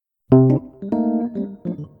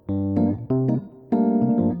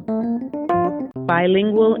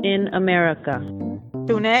Bilingual in America.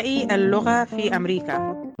 ثنائي اللغة في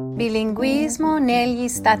أمريكا. Bilinguismo negli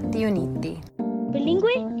Stati Uniti.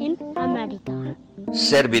 Bilingue in America.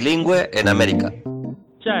 Ser bilingüe en América.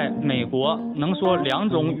 在美国能说2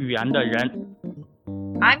种语言的人。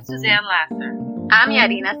 I'm Suzanne Lasser. I'm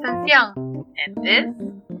Yarina Sanción. And this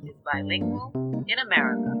is Bilingual in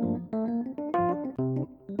America.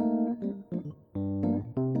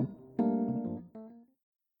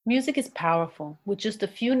 Music is powerful. With just a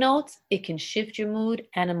few notes, it can shift your mood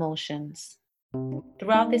and emotions.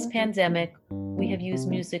 Throughout this pandemic, we have used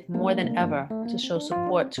music more than ever to show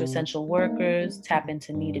support to essential workers, tap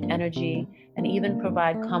into needed energy, and even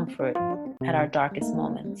provide comfort at our darkest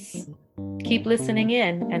moments. Keep listening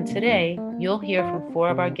in, and today you'll hear from 4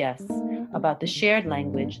 of our guests about the shared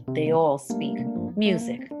language they all speak,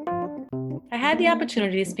 music. I had the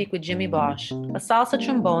opportunity to speak with Jimmy Bosch, a salsa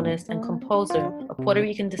trombonist and composer of Puerto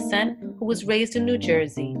Rican descent who was raised in New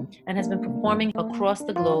Jersey and has been performing across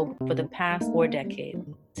the globe for the past 4 decades.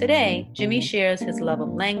 Today, Jimmy shares his love of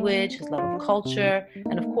language, his love of culture,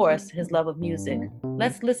 and of course, his love of music.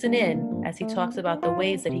 Let's listen in as he talks about the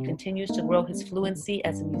ways that he continues to grow his fluency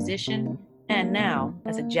as a musician and now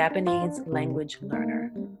as a Japanese language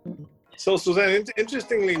learner. So, Suzanne,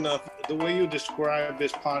 interestingly enough, the way you describe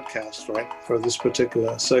this podcast, right, for this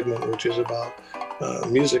particular segment, which is about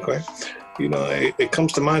music, right, you know, it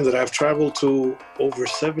comes to mind that I've traveled to over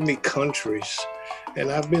 70 countries,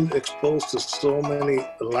 and I've been exposed to so many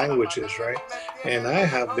languages, right, and I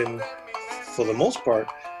have been, for the most part,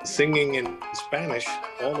 singing in Spanish,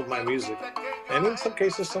 all of my music, and in some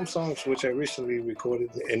cases, some songs which I recently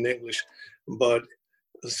recorded in English, but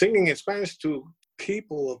singing in Spanish to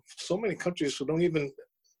people of so many countries who don't even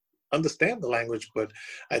understand the language but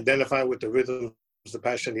identify with the rhythms, the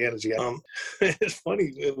passion, the energy. It's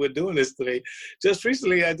funny we're doing this today. Just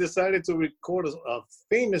recently I decided to record a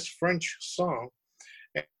famous French song,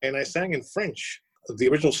 and I sang in French. The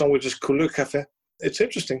original song was just Couleur Café. It's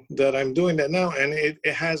interesting that I'm doing that now, and it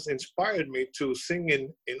has inspired me to sing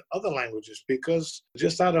in other languages, because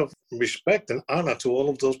just out of respect and honor to all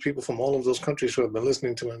of those people from all of those countries who have been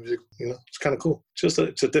listening to my music, you know, it's kind of cool. It's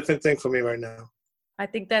a different thing for me right now. I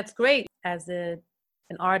think that's great. As an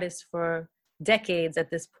artist for decades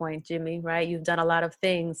at this point, Jimmy, right? You've done a lot of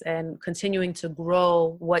things, and continuing to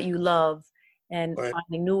grow what you love and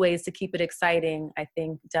finding new ways to keep it exciting, I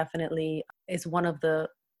think definitely is one of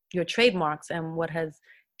your trademarks and what has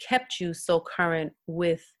kept you so current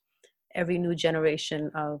with every new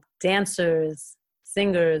generation of dancers,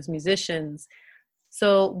 singers, musicians.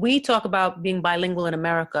 So we talk about being bilingual in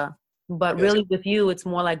America, but really with you, it's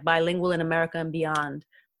more like bilingual in America and beyond.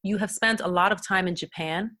 You have spent a lot of time in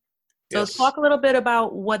Japan. So talk a little bit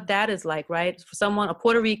about what that is like, right? For someone, a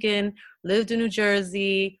Puerto Rican, lived in New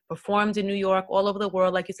Jersey, performed in New York, all over the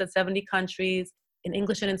world, like you said, 70 countries, in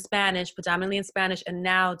English and in Spanish, predominantly in Spanish, and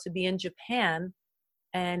now to be in Japan.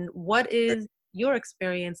 And what is your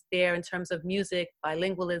experience there in terms of music,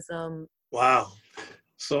 bilingualism? Wow.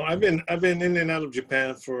 So I've been in and out of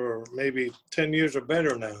Japan for maybe 10 years or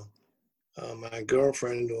better now. My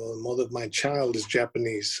girlfriend, or the mother of my child, is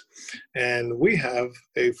Japanese. And we have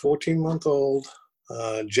a 14-month-old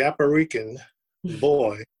Japarican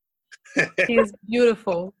boy. He is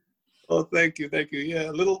beautiful. Oh, thank you. Yeah,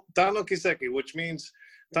 little Tano Kiseki, which means,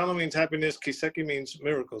 Tano means happiness, Kiseki means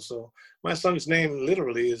miracle. So my son's name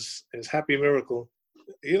literally is Happy Miracle.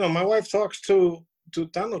 You know, my wife talks to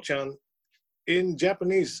Tano-chan in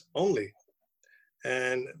Japanese only.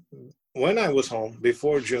 And when I was home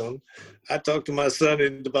before June, I talked to my son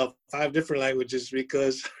in about 5 different languages,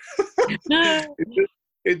 because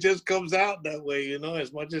it just comes out that way, you know,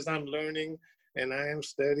 as much as I'm learning and I am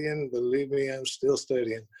studying, believe me, I'm still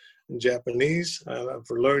studying. In Japanese, I've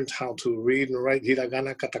learned how to read and write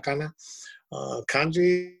hiragana, katakana.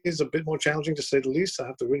 Kanji is a bit more challenging, to say the least. I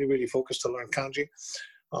have to really, really focus to learn kanji.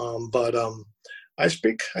 But I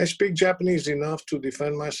speak Japanese enough to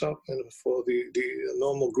defend myself and for the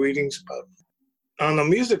normal greetings. But on a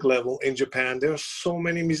music level in Japan, there are so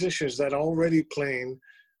many musicians that are already playing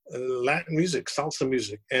Latin music, salsa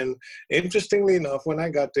music. And interestingly enough, when I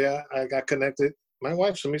got there, I got connected. My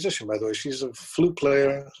wife's a musician, by the way. She's a flute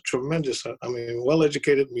player, tremendous,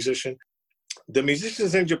 well-educated musician. The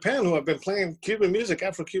musicians in Japan who have been playing Cuban music,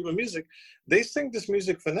 Afro-Cuban music, they sing this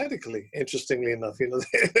music phonetically, interestingly enough. You know,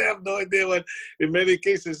 they have no idea in many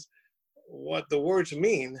cases, what the words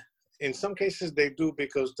mean. In some cases, they do,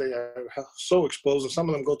 because they are so exposed. And some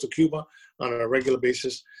of them go to Cuba on a regular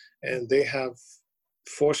basis, and they have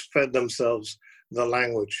force-fed themselves the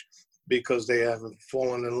language. because they haven't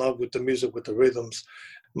fallen in love with the music, with the rhythms.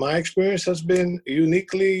 My experience has been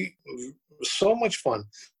uniquely so much fun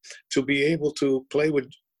to be able to play with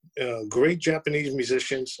great Japanese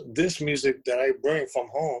musicians. This music that I bring from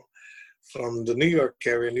home, from the New York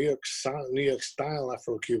area, New York style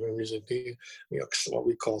Afro-Cuban music, New York, what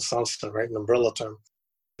we call salsa, right, an umbrella term.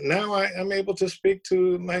 Now I'm able to speak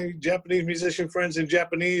to my Japanese musician friends in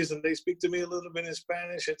Japanese, and they speak to me a little bit in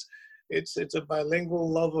Spanish. It's a bilingual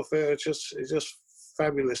love affair. It's just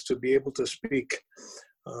fabulous to be able to speak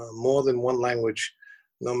more than one language,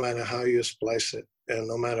 no matter how you splice it, and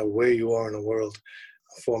no matter where you are in the world.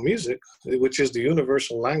 For music, which is the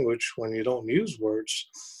universal language when you don't use words,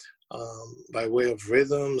 by way of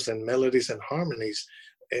rhythms and melodies and harmonies,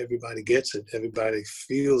 everybody gets it. Everybody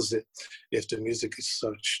feels it if the music is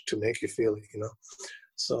such to make you feel it, you know.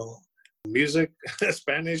 So music,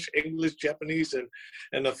 Spanish, English, Japanese,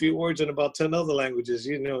 and a few words in about 10 other languages.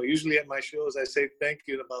 You know, usually at my shows, I say thank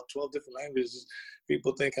you in about 12 different languages.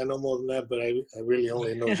 People think I know more than that, but I really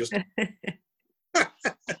only know just...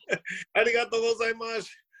 Arigato gozaimasu,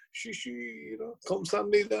 shishi, you know,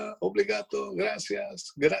 kamsahamnida, obrigado,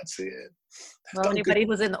 gracias, grazie. Well, anybody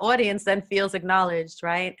who's in the audience then feels acknowledged,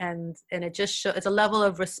 right? And it just shows, it's a level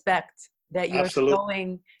of respect that you're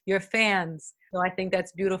showing your fans. So I think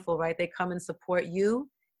that's beautiful, right? They come and support you,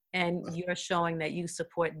 and you're showing that you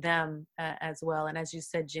support them as well. And as you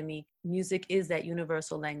said, Jimmy, music is that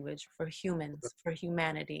universal language for humans, for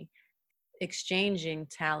humanity. Exchanging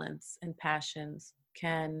talents and passions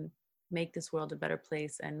can make this world a better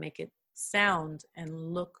place and make it sound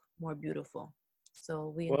and look more beautiful.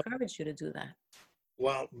 So we encourage you to do that.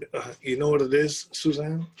 Well, you know what it is,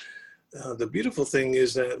 Suzanne? The beautiful thing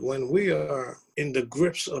is that when we are in the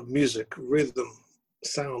grips of music, rhythm,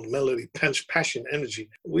 sound, melody, passion, energy,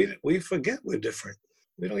 we forget we're different.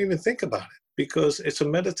 We don't even think about it because it's a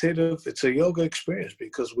meditative, it's a yoga experience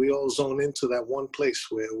because we all zone into that one place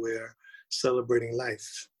where we're celebrating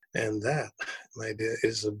life. And that, my dear,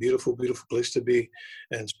 is a beautiful, beautiful place to be.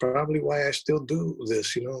 And it's probably why I still do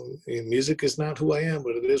this. You know, music is not who I am,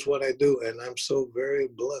 but it is what I do. And I'm so very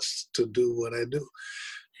blessed to do what I do.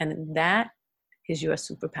 And that is your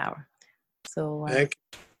superpower. So Thank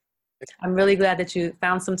you. I'm really glad that you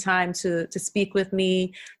found some time to speak with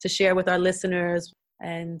me, to share with our listeners,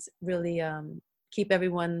 and really keep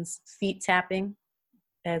everyone's feet tapping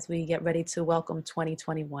as we get ready to welcome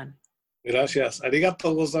 2021. Gracias.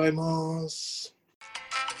 Arigato gozaimasu.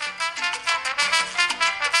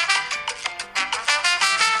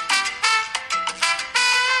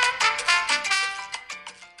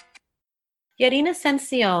 Yarina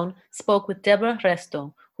Ascension spoke with Deborah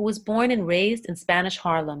Resto, who was born and raised in Spanish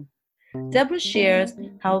Harlem. Deborah shares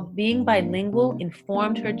how being bilingual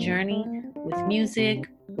informed her journey with music,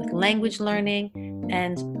 with language learning,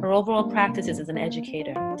 and her overall practices as an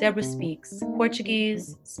educator. Deborah speaks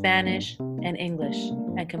Portuguese, Spanish, and English,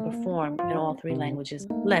 and can perform in all three languages.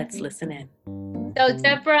 Let's listen in. So,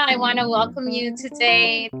 Deborah, I want to welcome you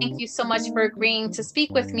today. Thank you so much for agreeing to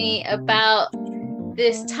speak with me about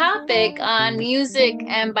this topic on music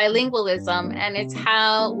and bilingualism, and it's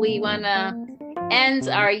how we want to end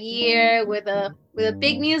our year with a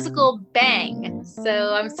big musical bang.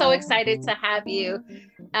 So I'm so excited to have you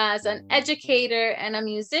as an educator and a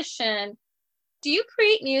musician. Do you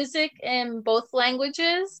create music in both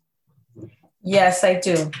languages? Yes, I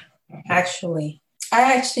do. Actually,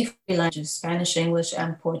 I actually speak languages, Spanish, English,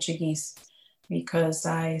 and Portuguese, because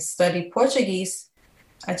I studied Portuguese.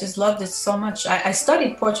 I just loved it so much. I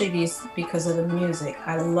studied Portuguese because of the music.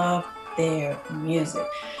 I love their music.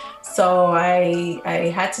 So I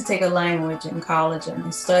had to take a language in college and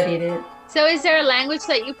I studied it. So is there a language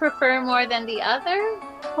that you prefer more than the other?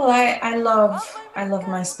 Well, I love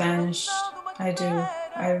my Spanish. I do.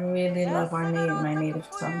 I really love my native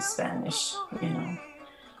tongue, Spanish, you know.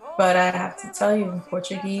 But I have to tell you,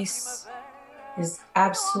 Portuguese is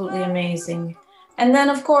absolutely amazing. And then,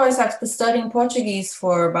 of course, after studying Portuguese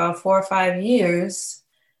for about 4 or 5 years,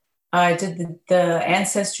 I did the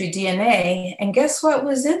Ancestry DNA, and guess what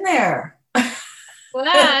was in there?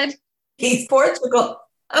 What? He's Portugal.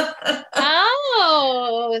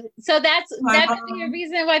 Oh, so that's definitely a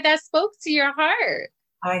reason why that spoke to your heart.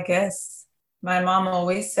 I guess. My mom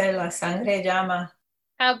always said, La sangre llama.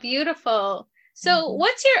 How beautiful. So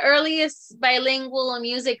what's your earliest bilingual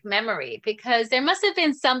music memory? Because there must have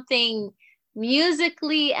been something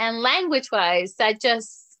musically and language-wise that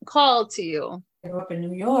just called to you. I grew up in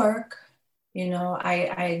New York. You know,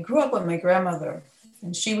 I grew up with my grandmother,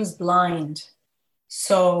 and she was blind.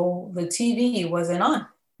 So the TV wasn't on.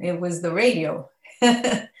 It was the radio.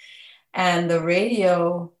 And the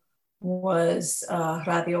radio was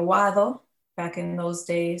Radio Wado back in those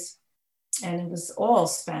days. And it was all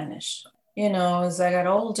Spanish. You know, as I got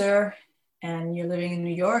older and you're living in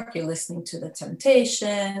New York, you're listening to the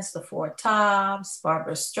Temptations, the Four Tops,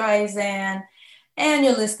 Barbara Streisand, and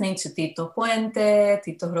you're listening to Tito Puente,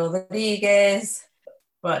 Tito Rodriguez.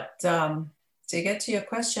 But to get to your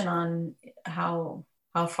question on how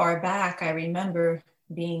far back, I remember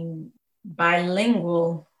being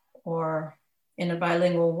bilingual or in a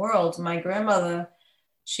bilingual world. My grandmother,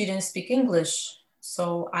 she didn't speak English,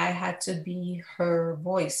 so I had to be her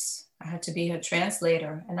voice. I had to be her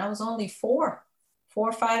translator, and I was only 4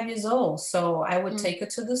 or 5 years old. So I would take her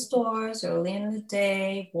to the stores early in the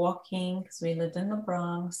day, walking, because we lived in the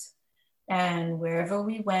Bronx. And wherever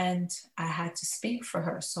we went, I had to speak for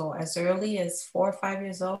her. So as early as 4 or 5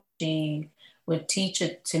 years old, she would teach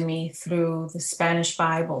it to me through the Spanish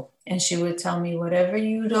Bible. And she would tell me, whatever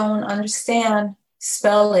you don't understand,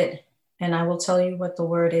 spell it, and I will tell you what the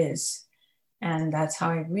word is. And that's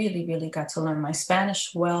how I really, really got to learn my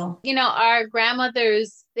Spanish well. You know, our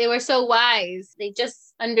grandmothers, they were so wise. They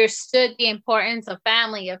just understood the importance of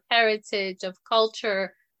family, of heritage, of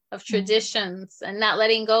culture, of traditions, and not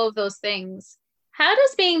letting go of those things. How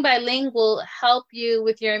does being bilingual help you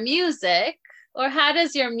with your music? Or how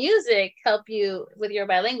does your music help you with your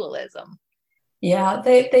bilingualism? Yeah,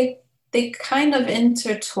 they kind of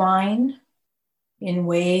intertwine in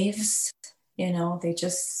waves, you know, they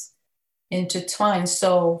just intertwine.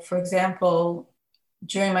 So, for example,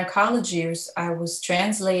 during my college years, I was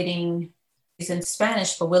translating in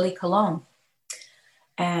Spanish for Willie Colon.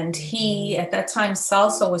 And he, at that time,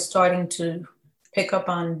 salsa was starting to pick up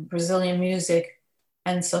on Brazilian music.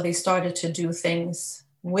 And so they started to do things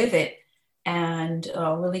with it. And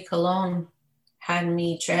Willie Colon had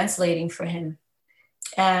me translating for him.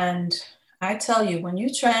 And I tell you, when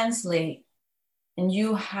you translate, and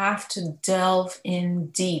you have to delve in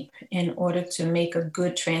deep in order to make a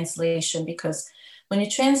good translation, because when you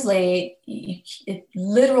translate,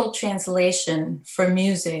 literal translation for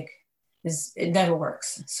music, it never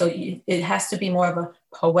works. So it has to be more of a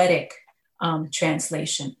poetic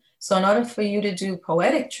translation. So in order for you to do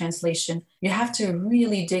poetic translation, you have to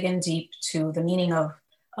really dig in deep to the meaning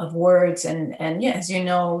of words. And yeah, as you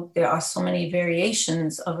know, there are so many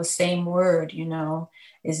variations of a same word, you know.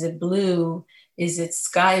 Is it blue? Is it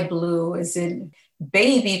sky blue? Is it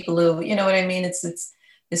baby blue? You know what I mean? There's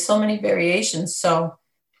so many variations. So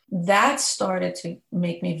that started to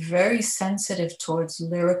make me very sensitive towards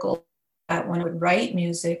lyrical. That when I would write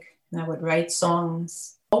music and I would write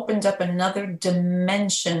songs, opened up another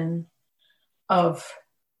dimension of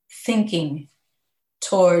thinking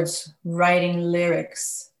towards writing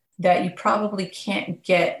lyrics that you probably can't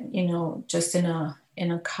get, you know, just in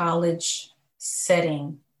a college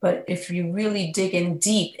setting. But if you really dig in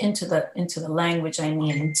deep into the language, I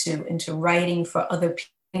mean, into writing for other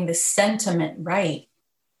people, the sentiment right,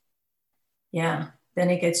 yeah, then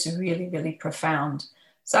it gets really, really profound.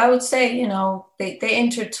 So I would say, you know, they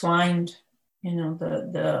intertwined, you know,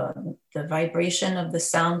 the vibration of the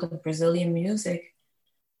sound of Brazilian music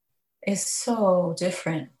is so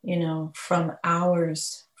different, you know, from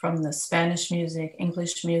ours, from the Spanish music,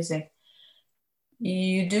 English music.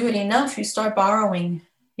 You do it enough, you start borrowing,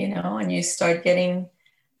 you know, and you start getting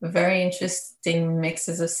very interesting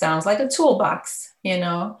mixes of sounds, like a toolbox, you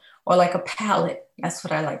know, or like a palette. That's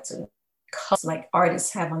what I like to call, like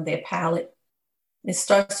artists have on their palette. It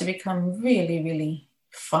starts to become really, really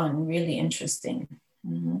fun, really interesting.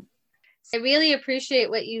 Mm-hmm. I really appreciate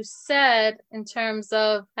what you said in terms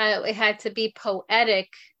of how it had to be poetic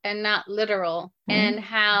and not literal, and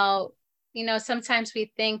how, you know, sometimes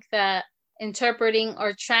we think that interpreting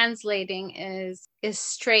or translating is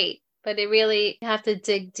straight, but it really, you have to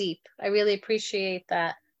dig deep. I really appreciate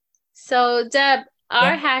that. So Deb,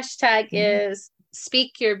 our hashtag is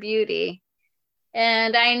Speak Your Beauty.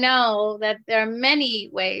 And I know that there are many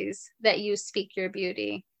ways that you speak your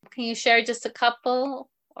beauty. Can you share just a couple,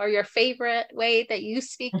 or your favorite way that you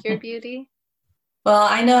speak your beauty? Well,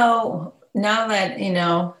 I know now that, you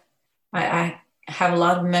know, I have a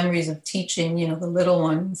lot of memories of teaching, you know, the little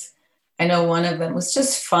ones. I know one of them was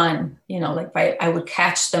just fun, you know, like I would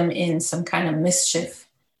catch them in some kind of mischief,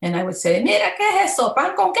 and I would say, mira, ¿qué es eso?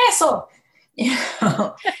 Pan con queso. You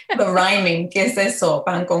know, the rhyming, ¿qué es eso?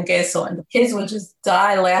 Pan con queso. And the kids would just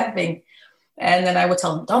die laughing. And then I would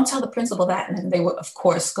tell them, don't tell the principal that. And then they would, of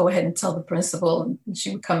course, go ahead and tell the principal. And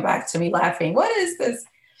she would come back to me laughing. What is this?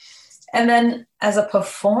 And then as a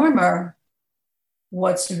performer,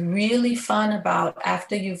 what's really fun about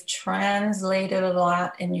after you've translated a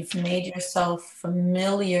lot and you've made yourself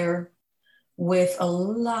familiar with a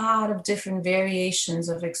lot of different variations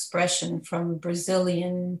of expression, from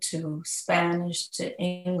Brazilian to Spanish to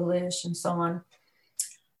English and so on.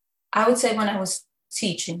 I would say when I was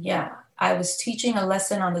teaching, I was teaching a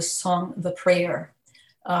lesson on the song The Prayer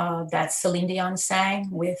that Celine Dion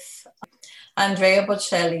sang with Andrea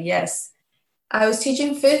Bocelli, yes. I was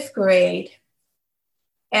teaching 5th grade,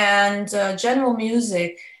 and general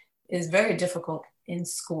music is very difficult in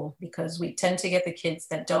school because we tend to get the kids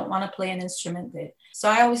that don't want to play an instrument. So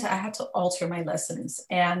I had to alter my lessons.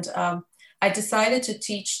 And I decided to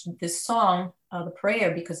teach this song, The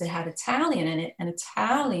Prayer, because it had Italian in it. And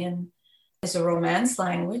Italian is a Romance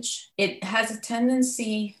language. It has a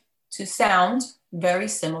tendency to sound very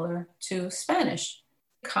similar to Spanish.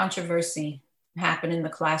 Controversy happened in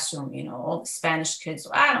the classroom. You know, all the Spanish kids,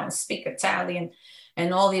 well, I don't speak Italian.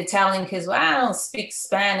 And all the Italian kids, well, I don't speak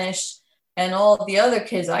Spanish. And all the other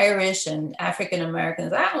kids, Irish and African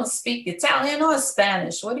Americans, I don't speak Italian or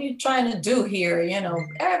Spanish. What are you trying to do here? You know,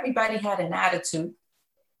 everybody had an attitude.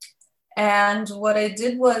 And what I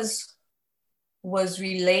did was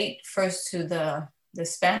relate first to the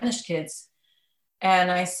Spanish kids. And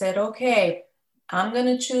I said, okay, I'm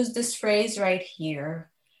going to choose this phrase right here.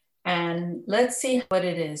 And let's see what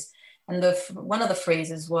it is. And one of the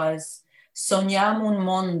phrases was, sognamo un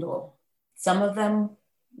mondo. Some of them,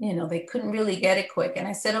 you know, they couldn't really get it quick. And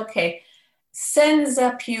I said, okay,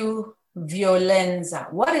 senza più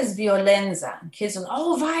violenza. What is violenza? And kids are,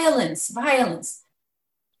 oh, violence.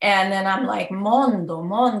 And then I'm like,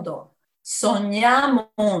 mondo, sogniamo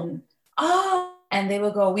un. Oh, and they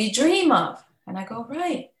would go, we dream of. And I go,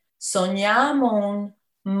 right, sogniamo un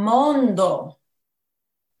mondo.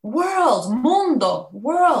 World, mundo,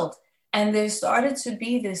 world. And there started to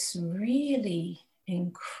be this really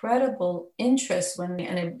incredible interest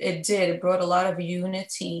it brought a lot of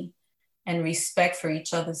unity and respect for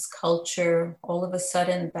each other's culture. All of a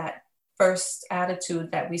sudden, that first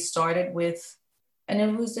attitude that we started with, and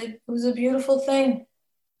it was a beautiful thing.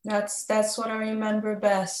 That's what I remember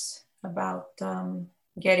best about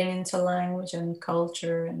getting into language and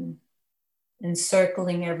culture and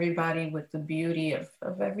encircling everybody with the beauty of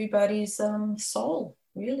everybody's soul,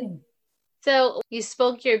 really. So you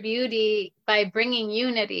spoke your beauty by bringing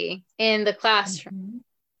unity in the classroom,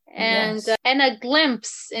 and Yes. And a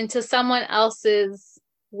glimpse into someone else's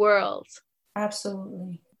world.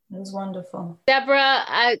 Absolutely. It was wonderful. Deborah,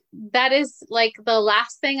 that is like the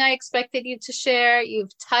last thing I expected you to share.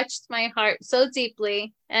 You've touched my heart so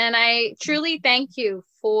deeply, and I truly thank you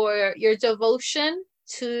for your devotion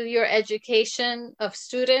to your education of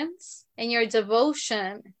students and your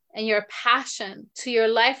devotion and your passion to your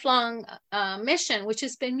lifelong mission, which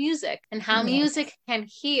has been music, and how music can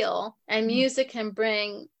heal and music can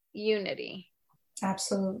bring unity.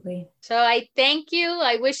 Absolutely. So I thank you.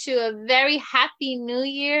 I wish you a very happy new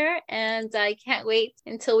year, and I can't wait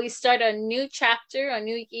until we start a new chapter, a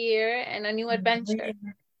new year, and a new adventure.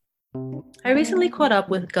 I recently caught up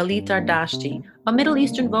with Galit Ardashti, a Middle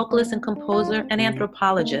Eastern vocalist and composer and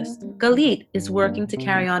anthropologist. Galit is working to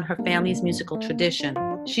carry on her family's musical tradition.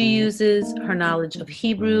 She uses her knowledge of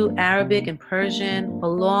Hebrew, Arabic, and Persian,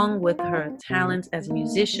 along with her talent as a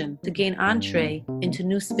musician, to gain entree into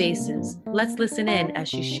new spaces. Let's listen in as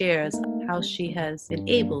she shares how she has been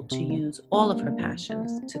able to use all of her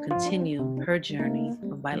passions to continue her journey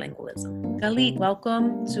of bilingualism. Galit,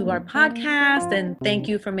 welcome to our podcast, and thank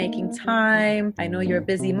you for making time. I know you're a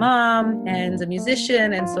busy mom and a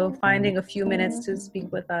musician, and so finding a few minutes to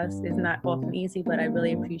speak with us is not often easy, but I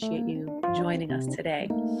really appreciate you joining us today.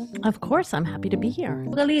 Of course, I'm happy to be here.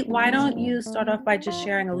 Galit, why don't you start off by just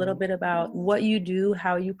sharing a little bit about what you do,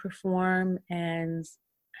 how you perform, and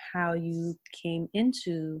how you came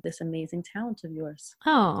into this amazing talent of yours.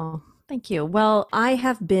 Oh, thank you. Well, I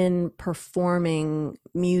have been performing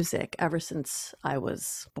music ever since I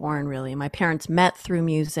was born, really. My parents met through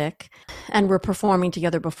music and were performing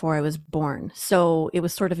together before I was born. So it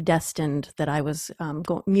was sort of destined that I was,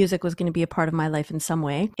 music was going to be a part of my life in some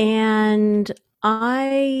way. And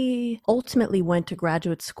I ultimately went to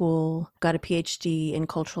graduate school, got a PhD in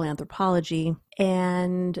cultural anthropology,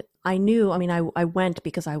 and I went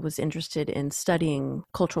because I was interested in studying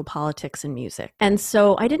cultural politics and music. And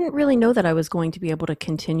so I didn't really know that I was going to be able to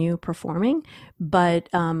continue performing, but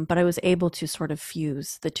I was able to sort of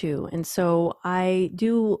fuse the two. And so I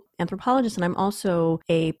do anthropologist, and I'm also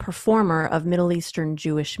a performer of Middle Eastern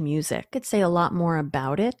Jewish music. I could say a lot more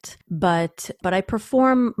about it, but I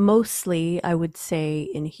perform mostly, I would say,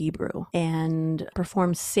 in Hebrew, and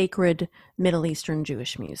perform sacred Middle Eastern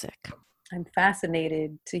Jewish music. I'm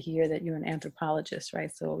fascinated to hear that you're an anthropologist, right?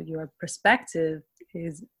 So your perspective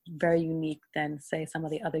is very unique than, say, some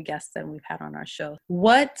of the other guests that we've had on our show.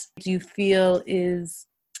 What do you feel is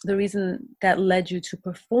the reason that led you to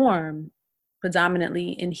perform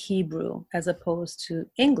predominantly in Hebrew as opposed to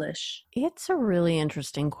English? It's a really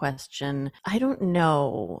interesting question. I don't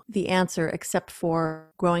know the answer except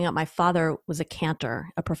for growing up, my father was a cantor,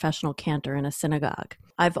 a professional cantor in a synagogue.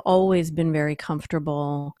 I've always been very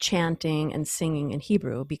comfortable chanting and singing in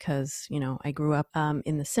Hebrew because, I grew up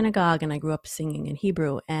in the synagogue and I grew up singing in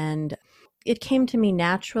Hebrew, and it came to me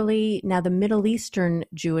naturally. Now, the Middle Eastern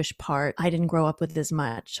Jewish part, I didn't grow up with as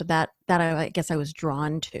much. So that I guess I was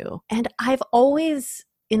drawn to. And I've always,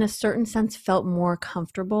 in a certain sense, felt more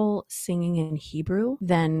comfortable singing in Hebrew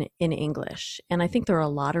than in English. And I think there are a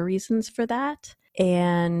lot of reasons for that.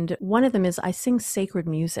 And one of them is I sing sacred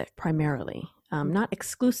music primarily. Not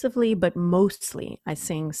exclusively, but mostly I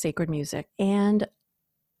sing sacred music. And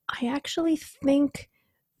I actually think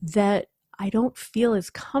that I don't feel as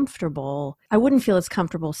comfortable. I wouldn't feel as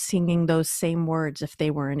comfortable singing those same words if they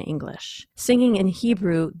were in English. Singing in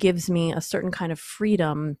Hebrew gives me a certain kind of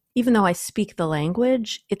freedom. Even though I speak the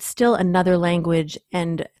language, it's still another language,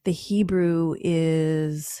 and the Hebrew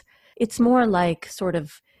it's more like sort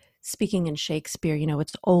of speaking in Shakespeare.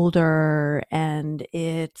 It's older and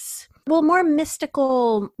it's more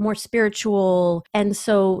mystical, more spiritual. And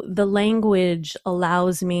so the language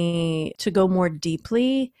allows me to go more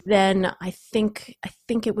deeply. Then I think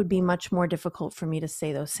it would be much more difficult for me to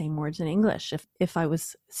say those same words in English if I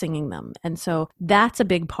was singing them. And so that's a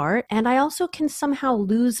big part. And I also can somehow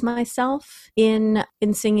lose myself in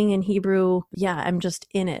singing in Hebrew. Yeah, I'm just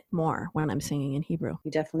in it more when I'm singing in Hebrew.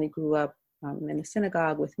 You definitely grew up in the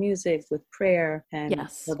synagogue with music, with prayer. And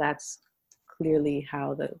yes. So that's clearly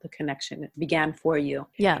how the connection began for you.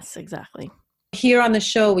 Yes, exactly. Here on the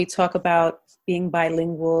show, we talk about being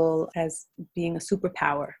bilingual as being a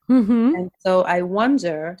superpower. Mm-hmm. And so I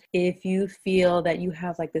wonder if you feel that you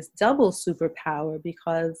have like this double superpower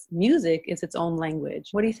because music is its own language.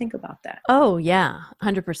 What do you think about that? Oh, yeah,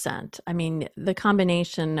 100%. I mean, the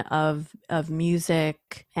combination of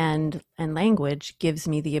music and language gives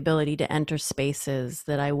me the ability to enter spaces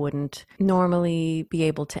that I wouldn't normally be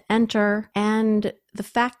able to enter. And the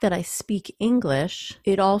fact that I speak English,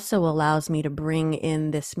 it also allows me to bring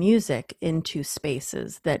in this music into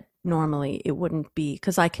spaces that normally it wouldn't be,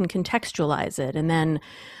 because I can contextualize it. And then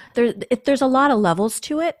there's a lot of levels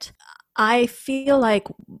to it. I feel like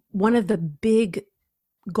one of the big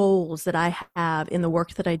goals that I have in the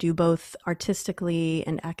work that I do, both artistically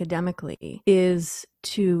and academically, is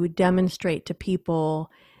to demonstrate to people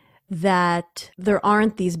that there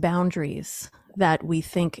aren't these boundaries that we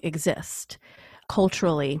think exist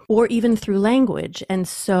culturally or even through language. And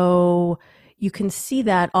so you can see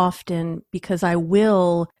that often because I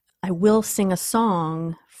will sing a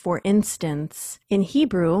song, for instance, in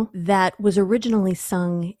Hebrew that was originally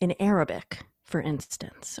sung in Arabic, for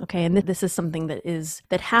instance. Okay, and this is something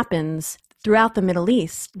that happens throughout the Middle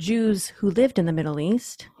East. Jews who lived in the Middle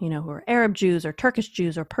East, who are Arab Jews or Turkish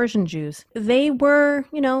Jews or Persian Jews, they were,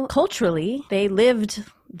 culturally, they lived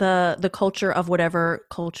the culture of whatever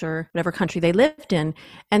country they lived in.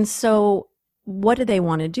 And so what did they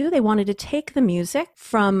want to do? They wanted to take the music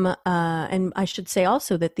from, and I should say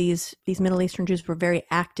also that these Middle Eastern Jews were very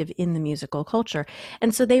active in the musical culture.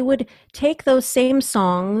 And so they would take those same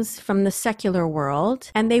songs from the secular world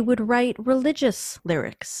and they would write religious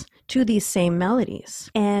lyrics to these same melodies.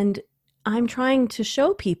 And I'm trying to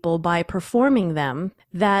show people by performing them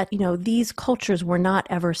that, these cultures were not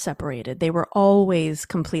ever separated. They were always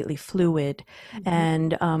completely fluid,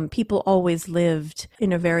 and people always lived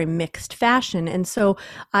in a very mixed fashion. And so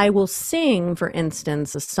I will sing, for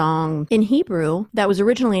instance, a song in Hebrew that was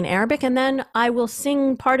originally in Arabic, and then I will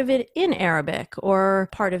sing part of it in Arabic or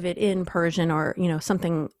part of it in Persian or,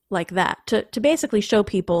 something like that, to basically show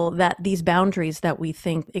people that these boundaries that we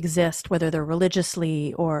think exist, whether they're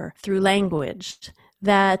religiously or through language,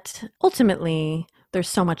 that ultimately there's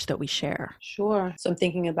so much that we share. Sure. So I'm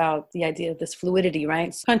thinking about the idea of this fluidity,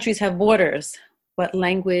 right? Countries have borders, but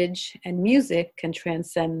language and music can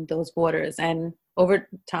transcend those borders. And over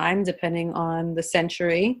time, depending on the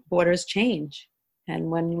century, borders change.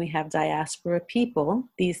 And when we have diaspora people,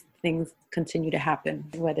 these things continue to happen,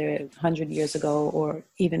 whether 100 years ago or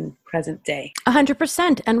even present day.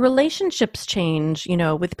 100%. And relationships change,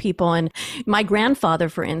 with people. And my grandfather,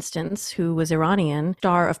 for instance, who was Iranian,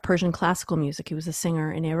 star of Persian classical music, he was a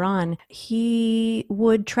singer in Iran, he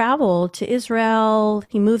would travel to Israel.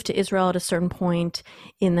 He moved to Israel at a certain point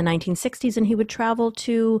in the 1960s, and he would travel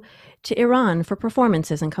to Iran for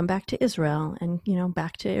performances and come back to Israel and,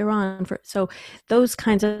 back to Iran. So those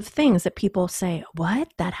kinds of things that people say,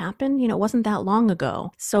 what? That happened? happened. It wasn't that long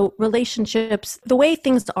ago. So relationships, the way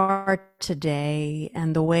things are today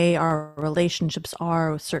and the way our relationships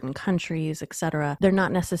are with certain countries, etc.,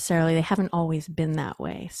 they haven't always been that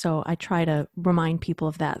way. So I try to remind people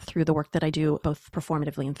of that through the work that I do, both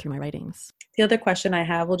performatively and through my writings. The other question I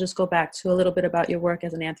have, we'll just go back to a little bit about your work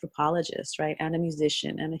as an anthropologist, right? And a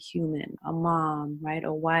musician and a human, a mom, right?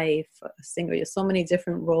 A wife, a singer. There's so many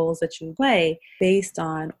different roles that you play based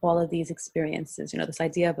on all of these experiences. This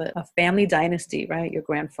idea of a family dynasty, right? Your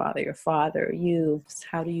grandfather, your father, you.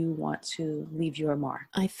 How do you want to leave your mark?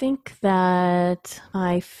 I think that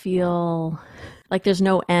I feel like there's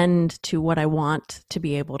no end to what I want to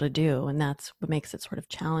be able to do. And that's what makes it sort of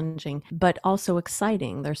challenging, but also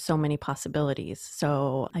exciting. There's so many possibilities.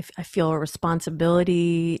 So I feel a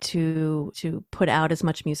responsibility to put out as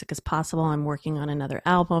much music as possible. I'm working on another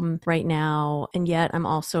album right now. And yet I'm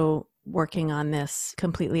also working on this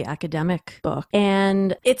completely academic book.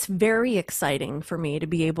 And it's very exciting for me to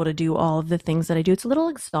be able to do all of the things that I do. It's a little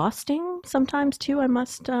exhausting sometimes too, I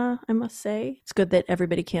must say. It's good that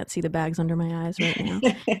everybody can't see the bags under my eyes right now.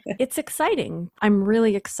 It's exciting. I'm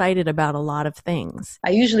really excited about a lot of things. I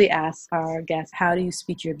usually ask our guests, how do you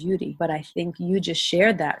speak your beauty? But I think you just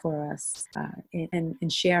shared that for us in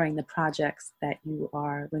sharing the projects that you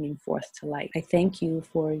are bringing forth to light. I thank you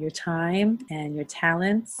for your time and your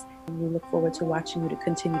talents. We look forward to watching you to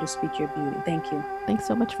continue to speak your beauty. Thank you. Thanks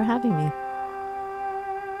so much for having me.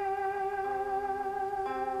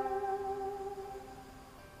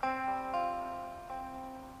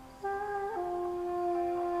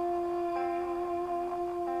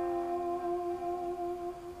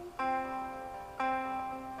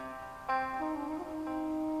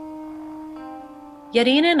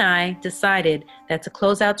 Yarina and I decided that to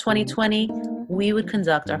close out 2020, we would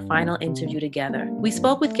conduct our final interview together. We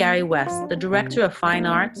spoke with Gary West, the Director of Fine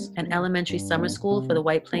Arts and Elementary Summer School for the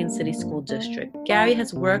White Plains City School District. Gary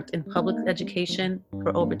has worked in public education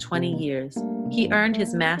for over 20 years. He earned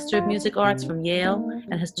his Master of Music Arts from Yale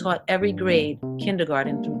and has taught every grade,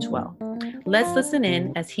 kindergarten through 12. Let's listen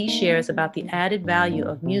in as he shares about the added value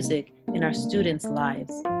of music in our students'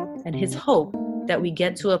 lives and his hope that we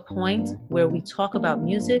get to a point where we talk about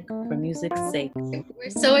music for music's sake. We're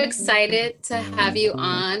so excited to have you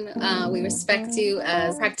on. We respect you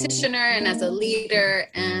as a practitioner and as a leader,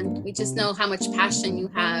 and we just know how much passion you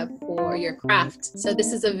have for your craft. So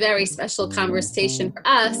this is a very special conversation for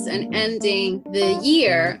us, and ending the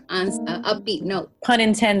year on an upbeat note. Pun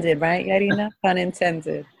intended, right, Yarina? Pun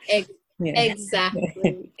intended.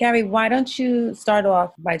 Exactly. Gary, why don't you start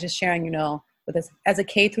off by just sharing, with us, as a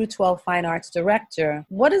K through 12 fine arts director,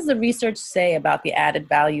 what does the research say about the added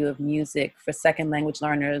value of music for second language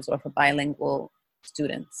learners or for bilingual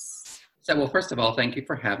students? So, well, first of all, thank you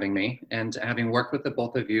for having me. And having worked with the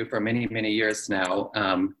both of you for many, many years now,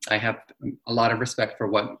 I have a lot of respect for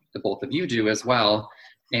what the both of you do as well.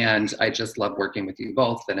 And I just love working with you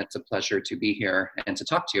both. And it's a pleasure to be here and to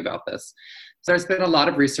talk to you about this. So there's been a lot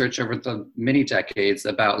of research over the many decades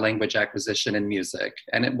about language acquisition in music.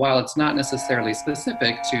 And while it's not necessarily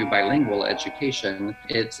specific to bilingual education,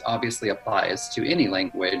 it obviously applies to any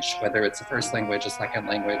language, whether it's a first language, a second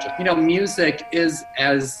language. Music is,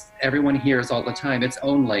 as everyone hears all the time, its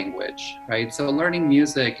own language, right? So learning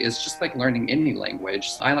music is just like learning any language.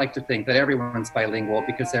 I like to think that everyone's bilingual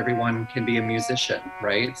because everyone can be a musician,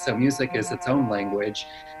 right? So music is its own language.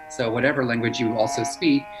 So whatever language you also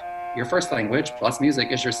speak, your first language plus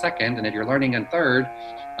music is your second, and if you're learning in third,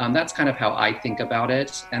 that's kind of how I think about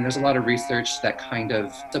it. And there's a lot of research that kind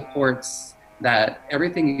of supports that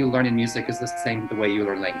everything you learn in music is the same the way you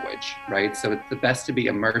learn language, right? So it's the best to be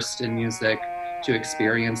immersed in music, to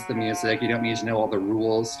experience the music. You don't need to know all the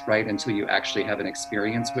rules, right, until you actually have an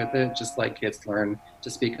experience with it, just like kids learn to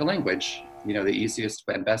speak a language. The easiest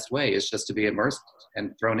and best way is just to be immersed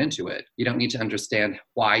and thrown into it. You don't need to understand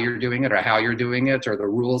why you're doing it or how you're doing it or the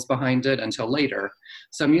rules behind it until later.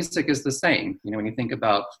 So music is the same. When you think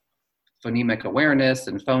about phonemic awareness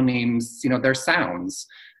and phonemes, they're sounds.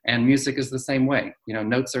 And music is the same way.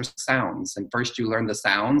 Notes are sounds. And first you learn the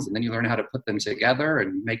sounds, and then you learn how to put them together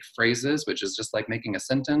and make phrases, which is just like making a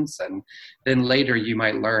sentence. And then later you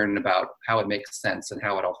might learn about how it makes sense and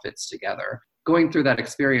how it all fits together. Going through that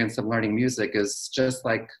experience of learning music is just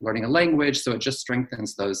like learning a language, so it just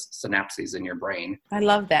strengthens those synapses in your brain. I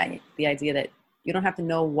love that, the idea that you don't have to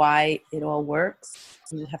know why it all works,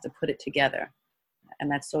 you just have to put it together.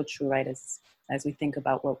 And that's so true, right, as we think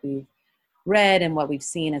about what we've read and what we've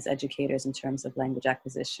seen as educators in terms of language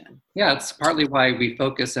acquisition. Yeah, it's partly why we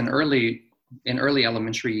focus in early in early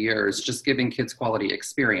elementary years, just giving kids quality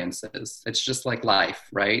experiences. It's just like life,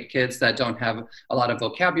 right? Kids that don't have a lot of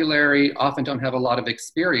vocabulary often don't have a lot of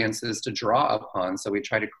experiences to draw upon. So we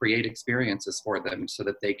try to create experiences for them so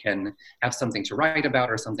that they can have something to write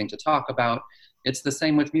about or something to talk about. It's the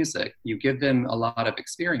same with music. You give them a lot of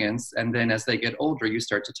experience, and then as they get older, you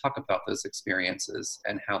start to talk about those experiences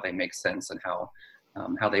and how they make sense and how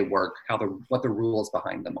they work, what the rules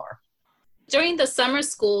behind them are. During the summer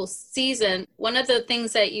school season, one of the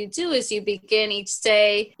things that you do is you begin each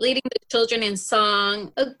day leading the children in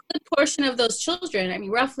song. A good portion of those children, I mean,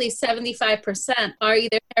 roughly 75%, are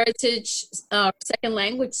either heritage or second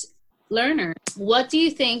language learners. What do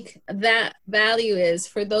you think that value is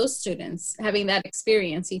for those students having that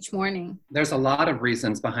experience each morning? There's a lot of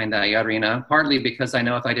reasons behind that, Yarina. Partly because I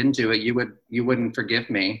know if I didn't do it, you wouldn't forgive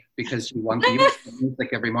me because you want music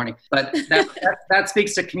every morning. But that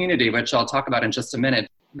speaks to community, which I'll talk about in just a minute.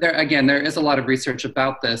 There is a lot of research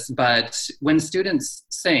about this, but when students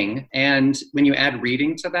sing and when you add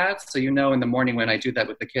reading to that, so in the morning when I do that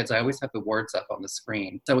with the kids, I always have the words up on the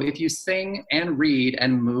screen. So if you sing and read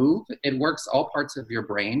and move, it works all parts of your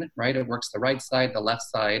brain, right? It works the right side, the left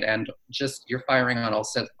side, and just you're firing on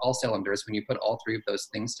all cylinders when you put all three of those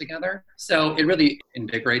things together. So it really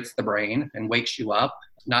invigorates the brain and wakes you up.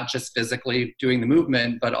 Not just physically doing the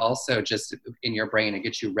movement, but also just in your brain. It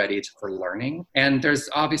gets you ready for learning. And there's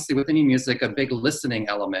obviously with any music a big listening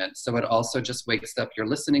element. So it also just wakes up your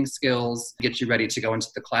listening skills, gets you ready to go into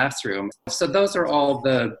the classroom. So those are all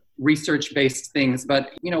the research-based things.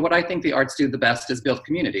 But what I think the arts do the best is build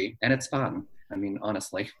community, and it's fun. I mean,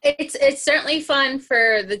 honestly. It's certainly fun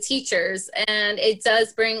for the teachers, and it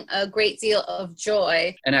does bring a great deal of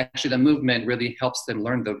joy. And actually the movement really helps them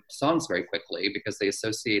learn the songs very quickly because they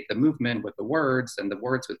associate the movement with the words and the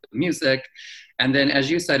words with the music. And then, as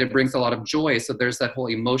you said, it brings a lot of joy. So there's that whole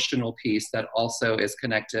emotional piece that also is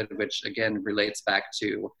connected, which again relates back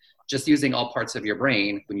to just using all parts of your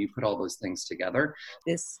brain when you put all those things together.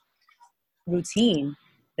 This routine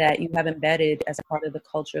that you have embedded as a part of the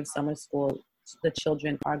culture of summer school, the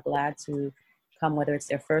children are glad to come, whether it's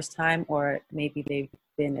their first time or maybe they've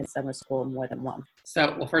been in summer school more than once.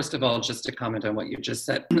 So, well, first of all, just to comment on what you just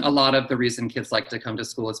said, a lot of the reason kids like to come to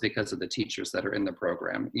school is because of the teachers that are in the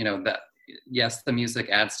program. That yes, the music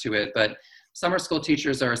adds to it, but summer school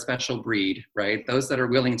teachers are a special breed, right? Those that are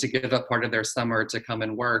willing to give up part of their summer to come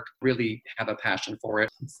and work really have a passion for it.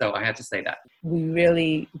 So I had to say that. We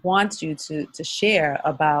really want you to share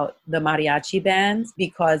about the mariachi bands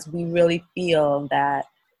because we really feel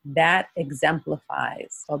that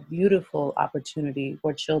exemplifies a beautiful opportunity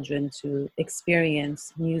for children to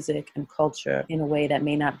experience music and culture in a way that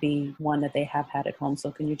may not be one that they have had at home. So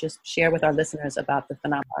can you just share with our listeners about the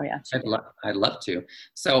Phenom Mariachi? I'd love to.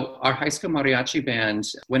 So our high school mariachi band,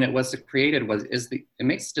 when it was created, it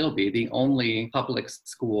may still be the only public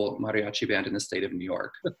school mariachi band in the state of New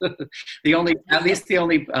York. the only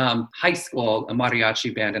high school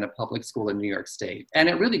mariachi band in a public school in New York State. And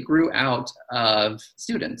it really grew out of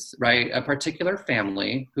students. Right, a particular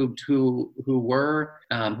family who are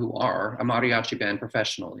a mariachi band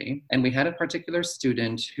professionally, and we had a particular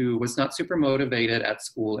student who was not super motivated at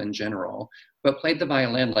school in general, but played the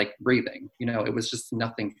violin like breathing. It was just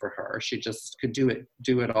nothing for her. She just could do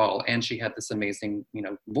it all, and she had this amazing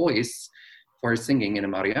voice for singing in a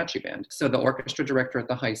mariachi band. So the orchestra director at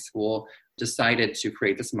the high school decided to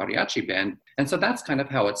create this mariachi band. And so that's kind of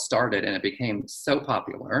how it started, and it became so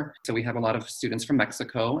popular. So we have a lot of students from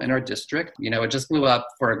Mexico in our district. It just blew up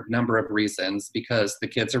for a number of reasons because the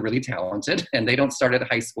kids are really talented and they don't start at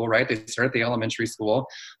high school, right? They start at the elementary school,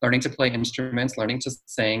 learning to play instruments, learning to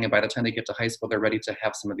sing. And by the time they get to high school, they're ready to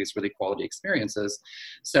have some of these really quality experiences.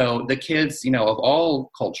 So the kids, of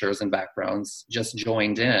all cultures and backgrounds just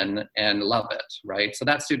joined in and love it, right? So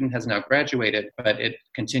that student has now graduated, but it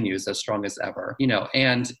continues as strong as ever,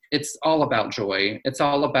 and it's all about joy. It's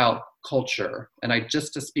all about culture. And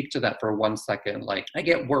just to speak to that for 1 second, I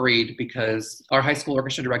get worried because our high school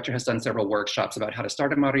orchestra director has done several workshops about how to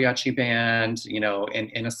start a mariachi band,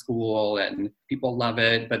 in a school, and people love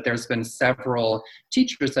it. But there's been several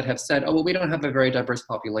teachers that have said, oh, well, we don't have a very diverse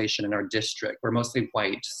population in our district. We're mostly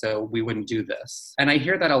white, so we wouldn't do this. And I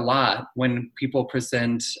hear that a lot when people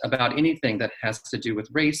present about anything that has to do with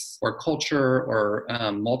race or culture or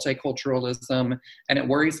multiculturalism. And it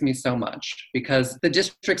worries me so much because the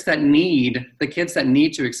districts that the kids that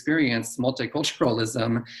need to experience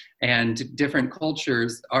multiculturalism and different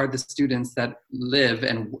cultures are the students that live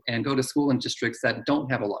and go to school in districts that don't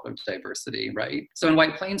have a lot of diversity, right? So in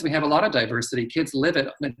White Plains, we have a lot of diversity. Kids live it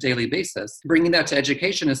on a daily basis. Bringing that to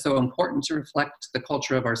education is so important to reflect the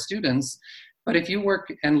culture of our students. But if you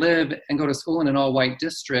work and live and go to school in an all-white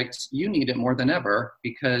district, you need it more than ever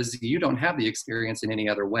because you don't have the experience in any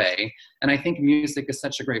other way. And I think music is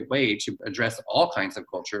such a great way to address all kinds of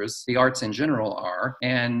cultures. The arts in general are.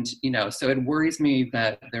 And, so it worries me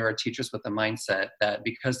that there are teachers with the mindset that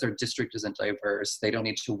because their district isn't diverse, they don't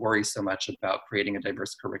need to worry so much about creating a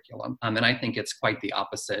diverse curriculum. And I think it's quite the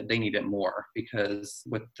opposite. They need it more because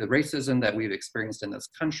with the racism that we've experienced in this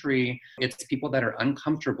country, it's people that are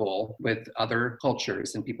uncomfortable with other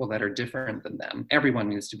cultures and people that are different than them. Everyone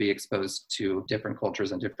needs to be exposed to different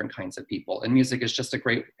cultures and different kinds of people. And music is just a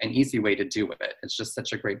great and easy way to do it. It's just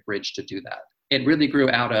such a great bridge to do that. It really grew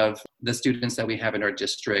out of the students that we have in our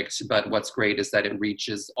district, but what's great is that it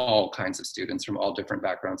reaches all kinds of students from all different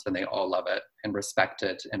backgrounds, and they all love it and respect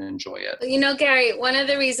it and enjoy it. Gary, one of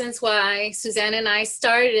the reasons why Suzanne and I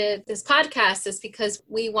started this podcast is because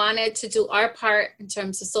we wanted to do our part in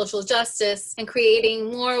terms of social justice and creating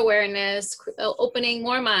more awareness, opening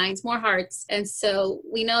more minds, more hearts. And so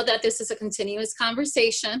we know that this is a continuous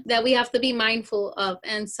conversation that we have to be mindful of.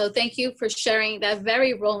 And so thank you for sharing that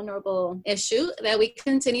very vulnerable issue that we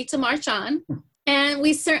continue to march on. And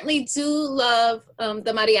we certainly do love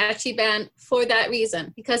the mariachi band for that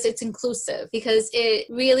reason, because it's inclusive, because it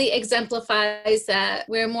really exemplifies that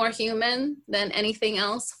we're more human than anything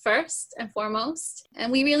else, first and foremost.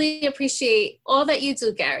 And we really appreciate all that you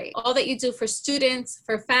do, Gary, all that you do for students,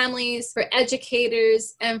 for families, for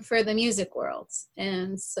educators, and for the music world.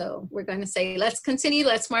 And so we're going to say, let's continue,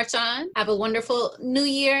 let's march on. Have a wonderful new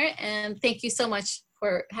year. And thank you so much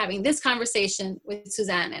for having this conversation with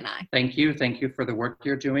Suzanne and I. Thank you. Thank you for the work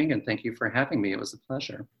you're doing, and thank you for having me. It was a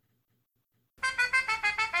pleasure.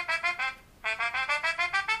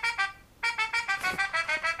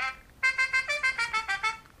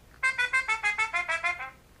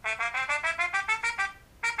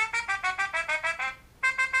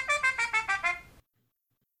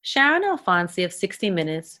 Sharon Alfonsi of 60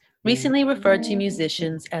 Minutes recently referred to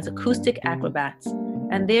musicians as acoustic acrobats,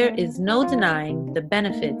 and there is no denying the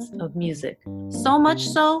benefits of music. So much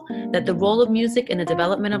so that the role of music in the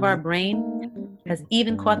development of our brain has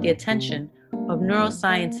even caught the attention of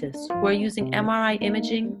neuroscientists who are using MRI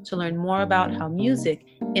imaging to learn more about how music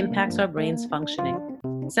impacts our brain's functioning.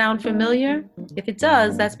 Sound familiar? If it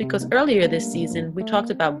does, that's because earlier this season we talked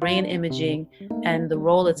about brain imaging and the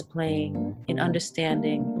role it's playing in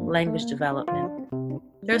understanding language development.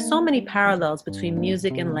 There are so many parallels between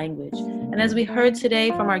music and language, and as we heard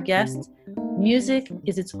today from our guest, music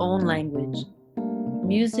is its own language.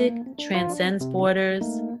 Music transcends borders,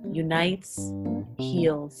 unites,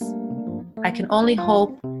 heals. I can only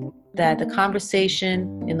hope that the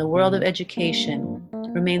conversation in the world of education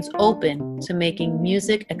remains open to making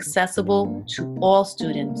music accessible to all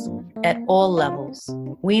students at all levels.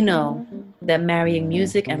 We know that marrying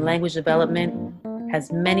music and language development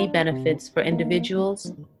has many benefits for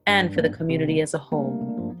individuals and for the community as a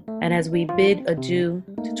whole. And as we bid adieu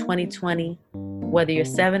to 2020, whether you're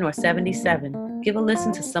 7 or 77, give a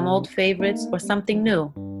listen to some old favorites or something new.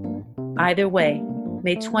 Either way,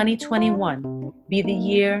 may 2021 be the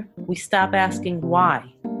year we stop asking why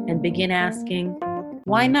and begin asking,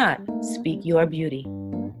 why not speak your beauty?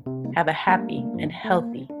 Have a happy and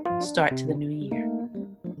healthy start to the new year.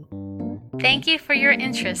 Thank you for your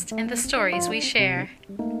interest in the stories we share.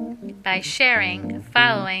 By sharing,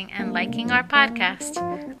 following, and liking our podcast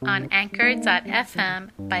on anchor.fm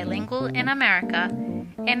Bilingual in America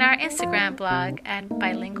and our Instagram blog at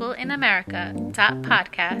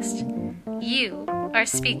bilingualinamerica.podcast, you are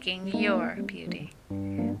speaking your beauty.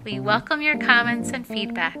 We welcome your comments and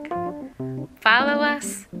feedback. Follow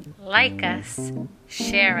us, like us,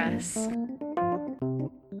 share us.